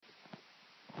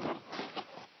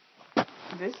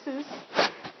this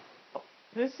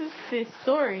is the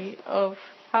story of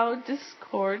how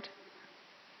Discord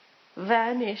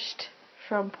vanished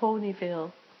from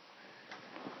Ponyville.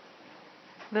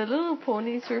 The little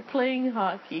ponies were playing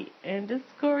hockey, and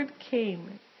Discord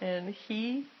came, and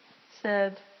he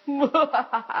said,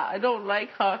 I don't like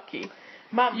hockey.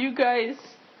 Mom. You guys,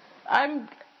 and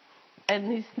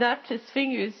he snapped his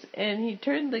fingers, and he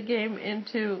turned the game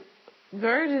into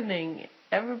gardening.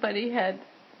 Everybody had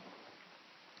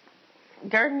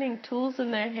gardening tools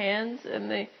in their hands, and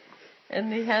they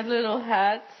had little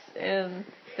hats, and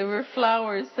there were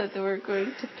flowers that they were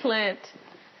going to plant,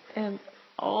 and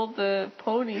all the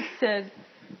ponies said,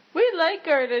 we like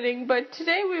gardening, but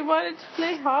today we wanted to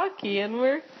play hockey, and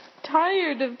we're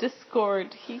tired of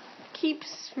Discord. He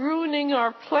keeps ruining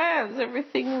our plans,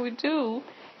 everything we do.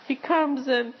 He comes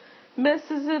and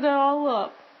messes it all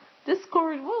up.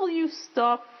 Discord, will you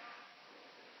stop?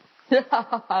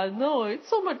 No, it's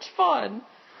so much fun.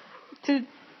 This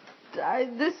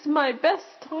is my best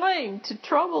time to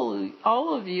trouble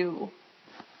all of you.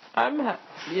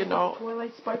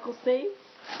 Twilight Sparkle say?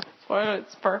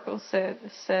 Twilight Sparkle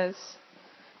says,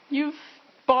 you've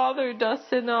bothered us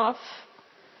enough.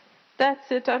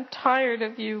 That's it, I'm tired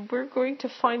of you. We're going to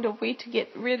find a way to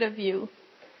get rid of you.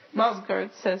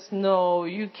 Discord says, no,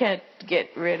 you can't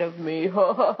get rid of me.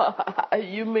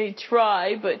 You may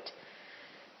try, but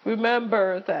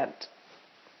remember that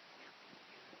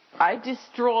I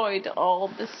destroyed all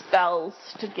the spells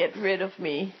to get rid of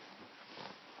me.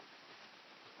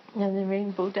 And the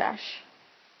Rainbow Dash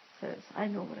says, I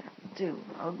know what I'll do.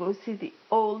 I'll go see the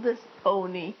oldest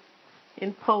pony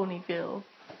in Ponyville.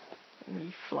 And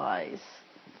he flies.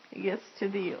 He gets to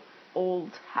the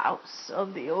old house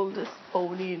of the oldest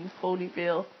pony in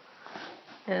Ponyville.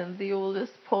 And the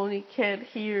oldest pony can't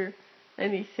hear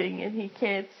anything, and he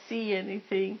can't see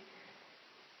anything.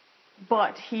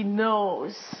 But he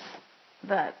knows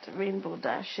that Rainbow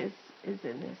Dash is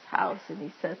in his house, and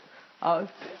he says, I've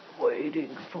been waiting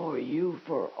for you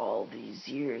for all these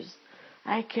years.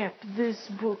 I kept this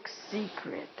book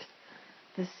secret.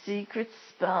 The secret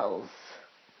spells.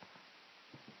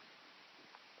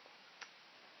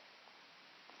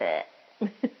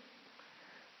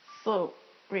 So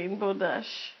Rainbow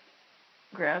Dash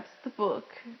grabs the book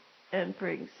and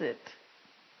brings it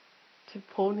to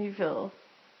Ponyville,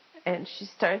 and she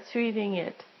starts reading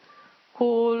it.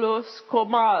 Kulos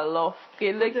komalos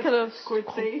keleklos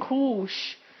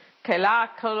kush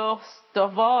kelakalos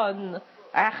davon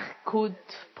achkud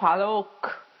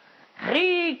palok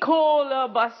rikola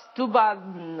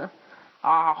bastuban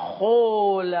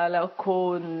ahola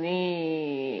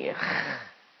lakonir.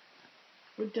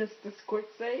 What does Discord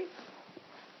say?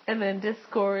 And then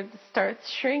Discord starts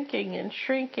shrinking and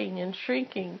shrinking and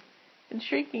shrinking and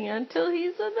shrinking until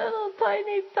he's a little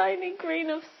tiny, tiny grain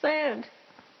of sand.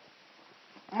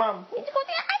 Mom. What are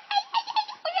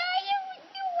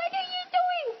you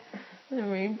doing? The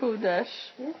Rainbow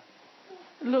Dash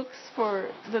looks for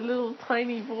the little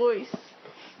tiny voice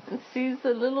and sees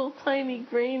the little tiny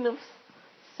grain of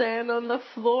sand on the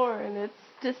floor, and it's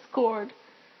Discord.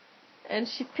 And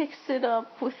she picks it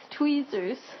up with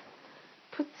tweezers,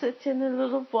 puts it in a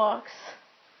little box,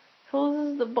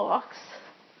 closes the box,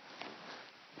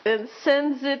 and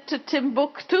sends it to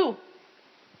Timbuktu.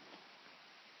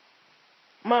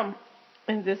 Mom.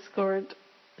 And Discord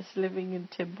is living in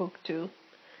Timbuktu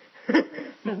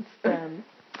since then.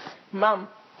 Mom,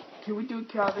 can we do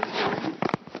Calvin stories?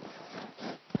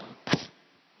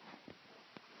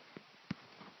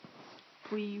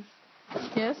 Please.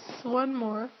 Yes, one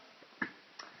more.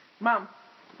 Mom.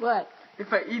 What?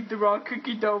 If I eat the raw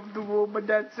cookie dough, what will my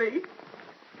dad say?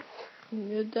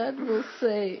 Your dad will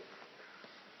say,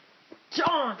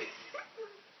 John!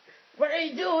 What are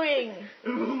you doing?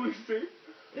 What will he say?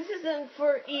 This isn't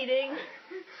for eating.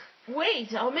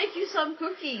 Wait, I'll make you some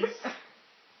cookies.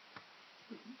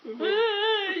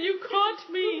 You caught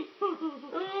me.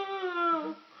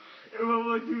 And what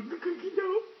will I do with the cookie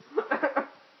dough?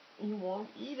 You won't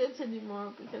eat it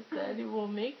anymore because Daddy will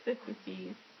make the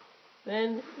cookies.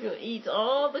 Then you'll eat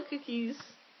all the cookies.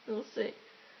 You'll say,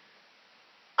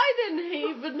 I didn't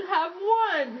even have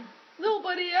one.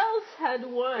 Nobody else had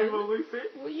one. And what will he say?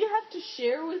 Well, you have to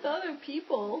share with other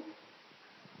people.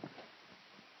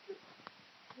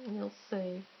 And you'll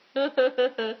say,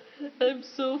 I'm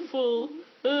so full.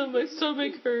 My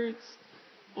stomach hurts.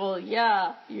 Well,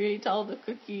 yeah, you ate all the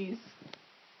cookies.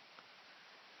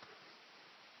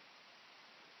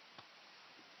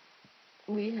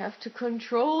 We have to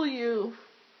control you.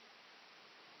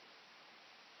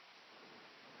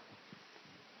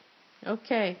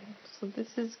 Okay, so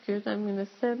this is good. I'm going to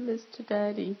send this to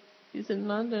Daddy. He's in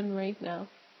London right now.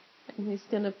 And he's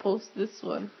gonna post this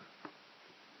one.